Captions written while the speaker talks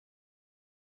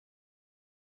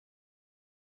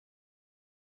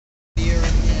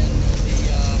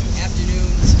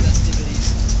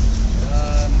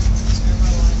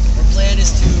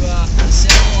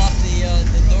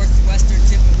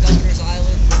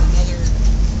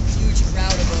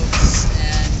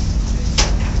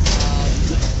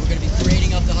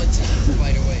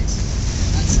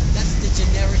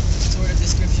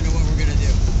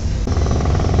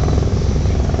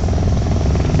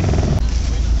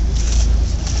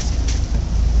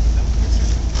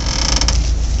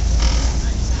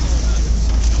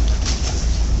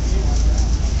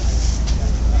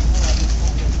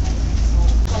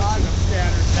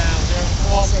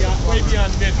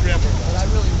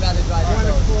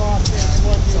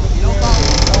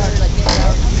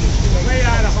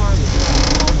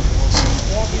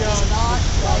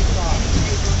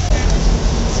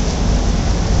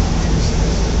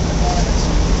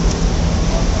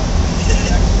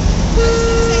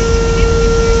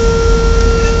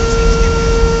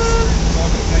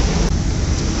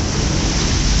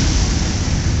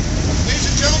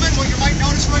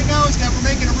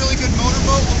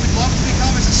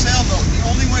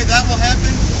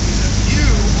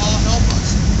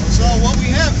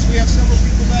we have several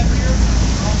people back here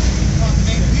on the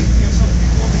main peak. We have some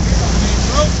people over here on the main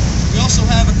throat. We also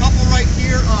have a couple right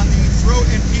here on the throat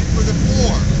and peak for the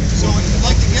floor. So if you'd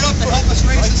like to get up and help us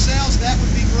raise the sails, that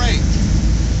would be great.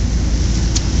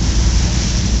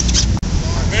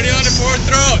 Ready on the four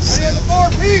throats. Ready on the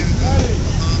four peak.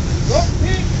 Throat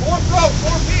peak, four throat,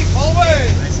 four peak, all the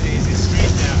way. Nice and easy, straight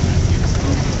down.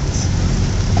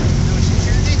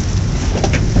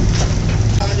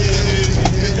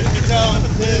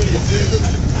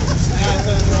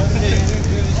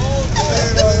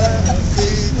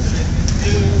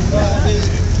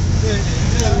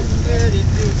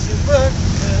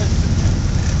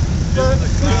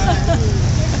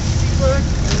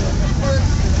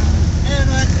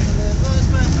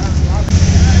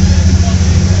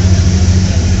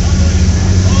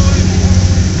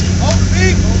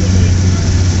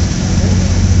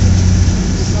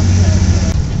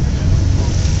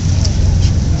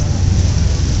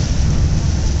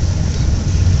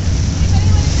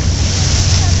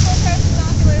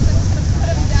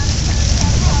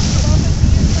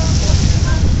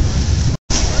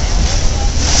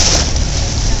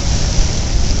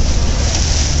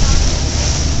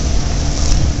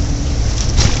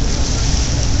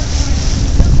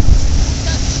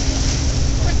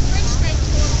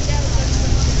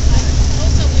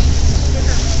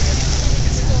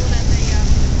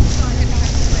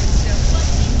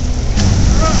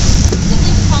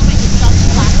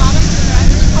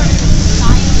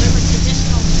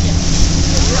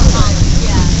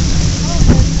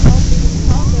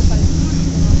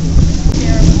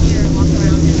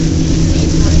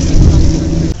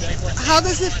 How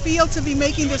does it feel to be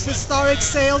making this historic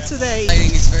sail today?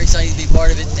 It's very exciting to be part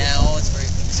of it now. It's very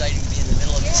exciting to be in the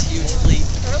middle of this huge fleet.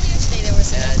 Earlier today there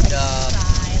was And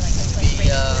be,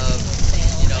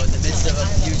 you know, in the midst of a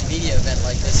huge media event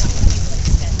like this.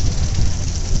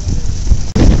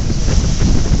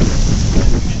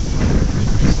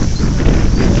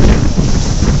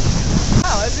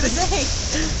 Wow, I was going to say,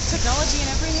 technology in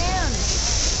every hand.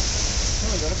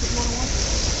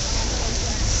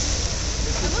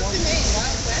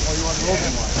 Oh, you want to roll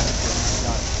them one?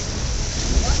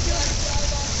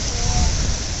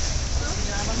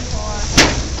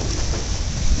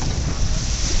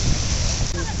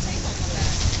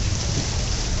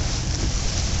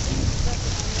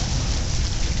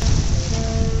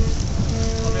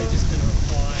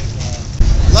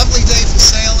 Lovely day for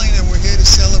sailing, and we're here to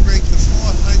celebrate the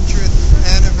 400th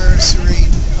anniversary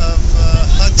of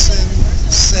Hudson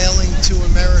sailing to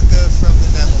America from the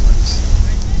Netherlands.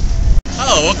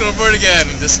 Hello, welcome aboard again.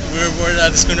 We're aboard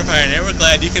the schooner Pioneer. We're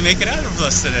glad you can make it out with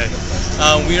us today.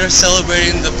 We are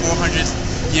celebrating the 400th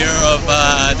year of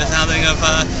the founding of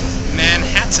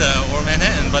Manhattan, or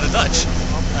Manhattan, by the Dutch.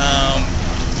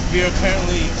 We are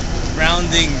currently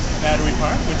rounding Battery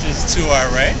Park, which is to our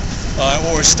right,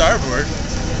 or starboard,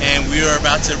 and we are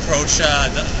about to approach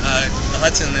the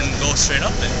Hudson and go straight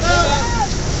up it.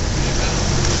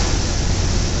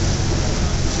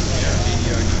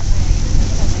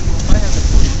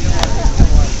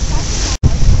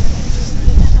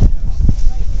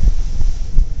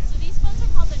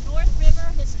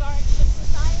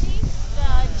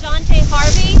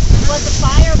 Was a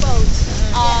fireboat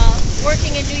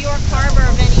working in New York Harbor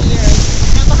many years,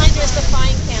 and behind her is the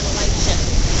frying pan, a light ship.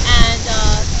 And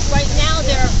right now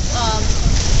they're,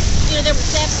 you know, they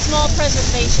have small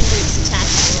preservation reefs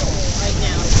attached to them right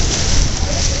now.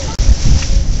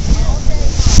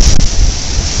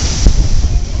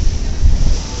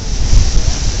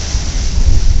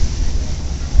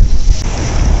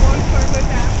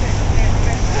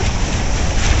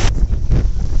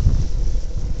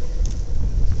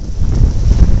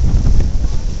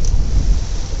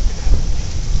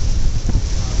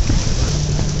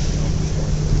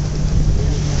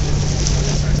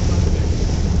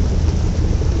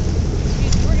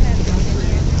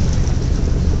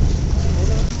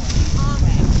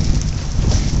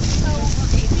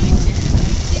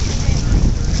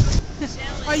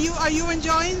 Are you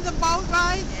enjoying the boat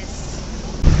ride?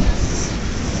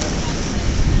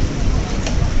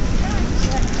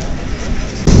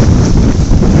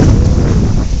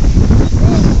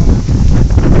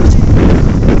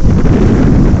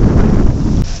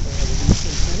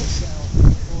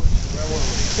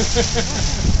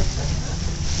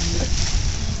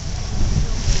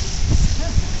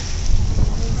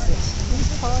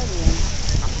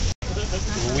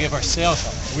 We have our sails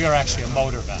up. We are actually a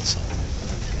motor vessel.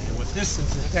 And what this is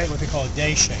what they call a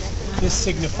day shake. This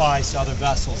signifies to other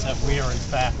vessels that we are in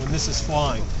fact, when this is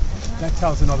flying, that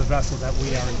tells another vessel that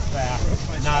we are in fact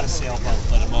not a sailboat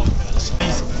but a motor vessel.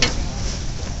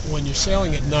 When when you're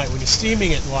sailing at night, when you're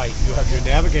steaming at night, you have your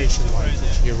navigation light,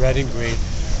 your red and green,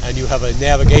 and you have a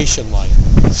navigation light,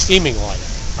 steaming light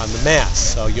on the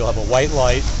mast. So you'll have a white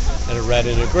light and a red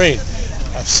and a green.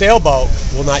 A sailboat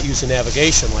will not use a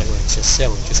navigation light when it's just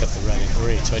sailing, you just have the red and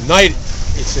green. So at night,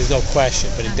 there's no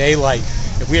question, but in daylight,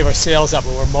 if we have our sails up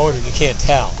and we're motoring, you can't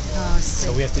tell.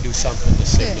 So we have to do something to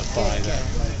signify that.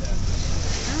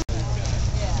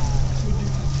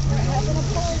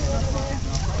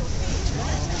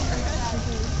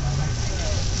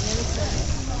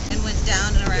 And went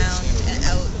down and around and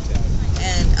out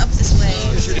and up this way.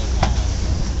 So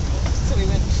we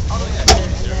went and then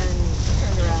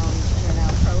turned around and are now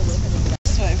probably heading back.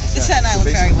 So the Staten Island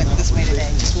Ferry went this way today,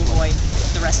 just to avoid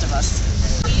the rest of us.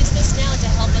 We use this now to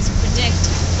help us predict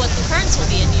what the currents will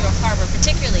be in New York Harbor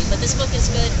particularly, but this book is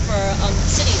good for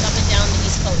cities up and down the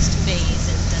East Coast, bays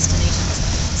and destinations.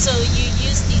 So you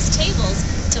use these tables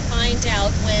to find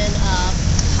out when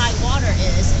high water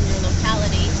is in your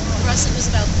locality. For us it was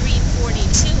about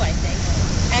 3:42, I think.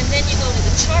 And then you go to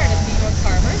the chart of New York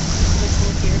Harbor, which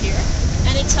will appear here,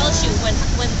 and it tells you when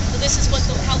this is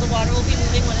how the water will be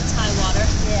moving when it's high water.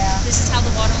 Yeah. This is how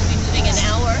the water will be moving an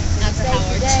hour after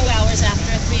hour, 2 hours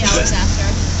after, 3 hours after,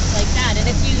 like that. And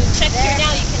if you check here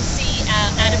now, you can see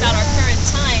at about our current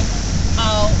time,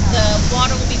 the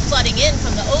water will be flooding in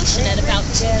from the ocean at about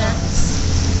 2 knots.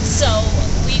 So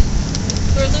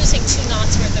we're losing 2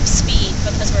 knots worth of speed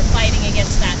because we're fighting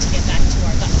against that to get back to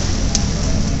our gut.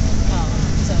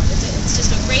 So it's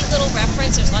just a great little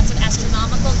reference. There's lots of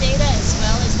astronomical data as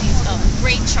well as these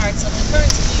great charts of the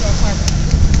currents of New York Harbor.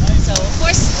 So of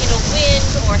course, wind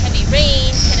or heavy rain